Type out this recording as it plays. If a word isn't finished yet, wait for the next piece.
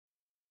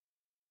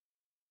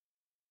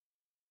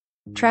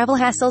Travel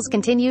hassles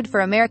continued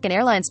for American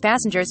Airlines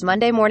passengers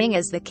Monday morning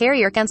as the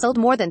carrier canceled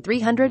more than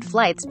 300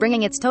 flights,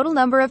 bringing its total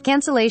number of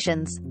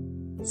cancellations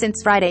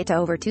since Friday to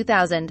over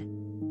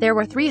 2,000. There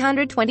were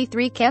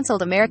 323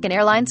 canceled American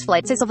Airlines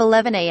flights as of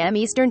 11 a.m.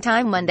 Eastern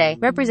Time Monday,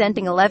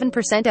 representing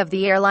 11% of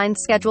the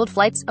airline's scheduled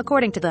flights,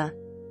 according to the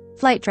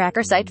flight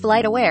tracker site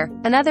FlightAware.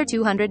 Another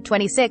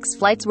 226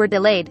 flights were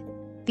delayed.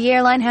 The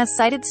airline has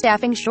cited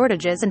staffing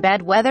shortages and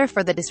bad weather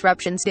for the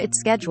disruptions to its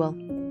schedule.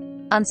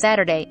 On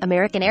Saturday,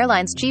 American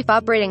Airlines Chief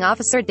Operating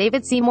Officer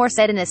David Seymour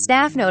said in a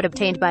staff note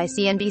obtained by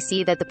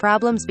CNBC that the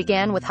problems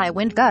began with high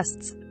wind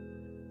gusts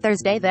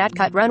Thursday that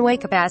cut runway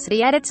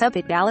capacity at its hub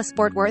at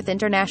Dallas-Fort Worth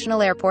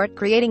International Airport,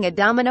 creating a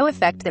domino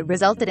effect that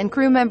resulted in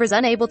crew members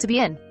unable to be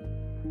in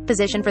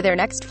position for their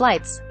next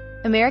flights.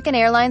 American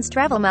Airlines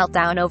travel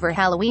meltdown over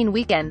Halloween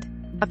weekend.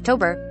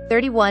 October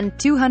 31,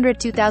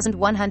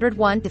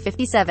 202,101 to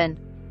 57.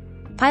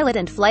 Pilot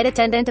and flight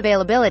attendant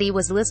availability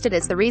was listed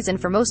as the reason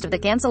for most of the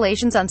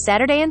cancellations on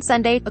Saturday and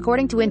Sunday,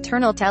 according to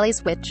internal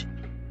tallies which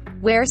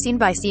were seen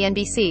by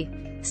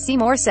CNBC.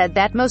 Seymour said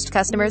that most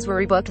customers were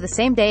rebooked the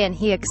same day and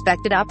he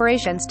expected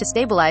operations to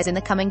stabilize in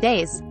the coming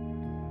days.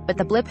 But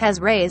the blip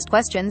has raised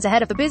questions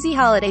ahead of a busy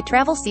holiday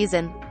travel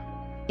season.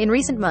 In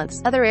recent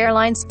months, other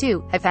airlines,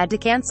 too, have had to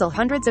cancel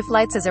hundreds of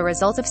flights as a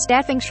result of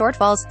staffing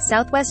shortfalls.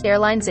 Southwest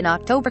Airlines in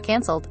October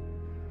canceled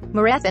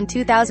Marathon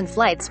 2,000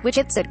 flights, which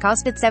it said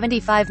costed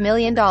 $75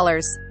 million.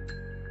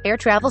 Air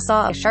travel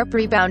saw a sharp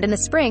rebound in the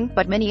spring,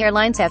 but many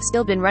airlines have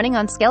still been running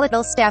on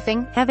skeletal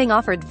staffing, having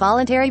offered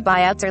voluntary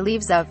buyouts or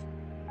leaves of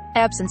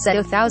absence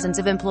to thousands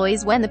of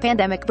employees when the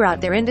pandemic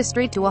brought their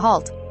industry to a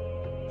halt.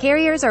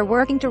 Carriers are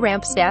working to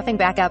ramp staffing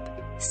back up.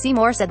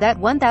 Seymour said that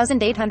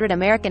 1,800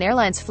 American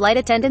Airlines flight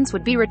attendants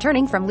would be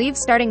returning from leave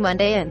starting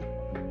Monday and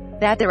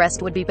that the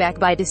rest would be back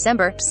by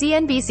December,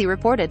 CNBC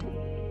reported.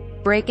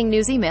 Breaking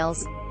news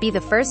emails. Be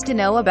the first to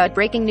know about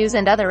breaking news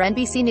and other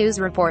NBC News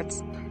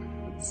reports.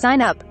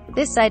 Sign up.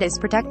 This site is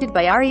protected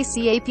by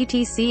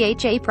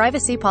RECAPTCHA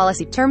privacy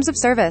policy terms of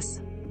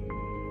service.